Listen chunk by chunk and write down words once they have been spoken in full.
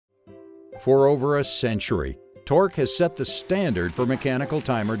For over a century, TORK has set the standard for mechanical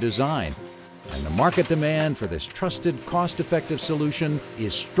timer design, and the market demand for this trusted, cost-effective solution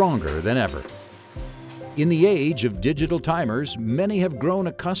is stronger than ever. In the age of digital timers, many have grown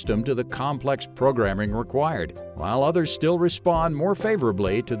accustomed to the complex programming required, while others still respond more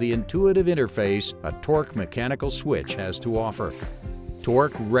favorably to the intuitive interface a TORK mechanical switch has to offer.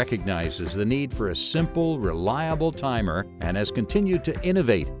 TORK recognizes the need for a simple, reliable timer and has continued to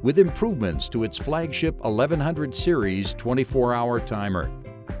innovate with improvements to its flagship 1100 series 24-hour timer.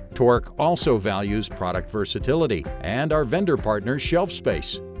 TORK also values product versatility and our vendor partners' shelf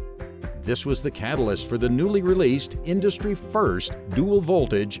space. This was the catalyst for the newly released industry-first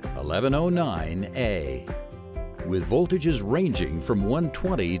dual-voltage 1109A. With voltages ranging from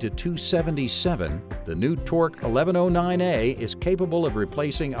 120 to 277, the new TORK 1109A is capable of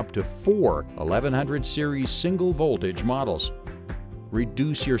replacing up to 4 1100 series single-voltage models.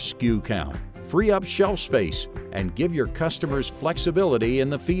 Reduce your SKU count, free up shelf space, and give your customers flexibility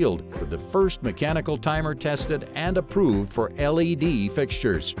in the field with the first mechanical timer tested and approved for LED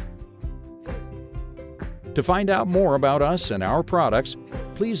fixtures. To find out more about us and our products,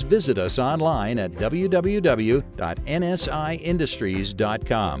 please visit us online at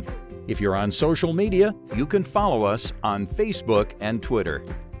www.nsiindustries.com. If you're on social media, you can follow us on Facebook and Twitter.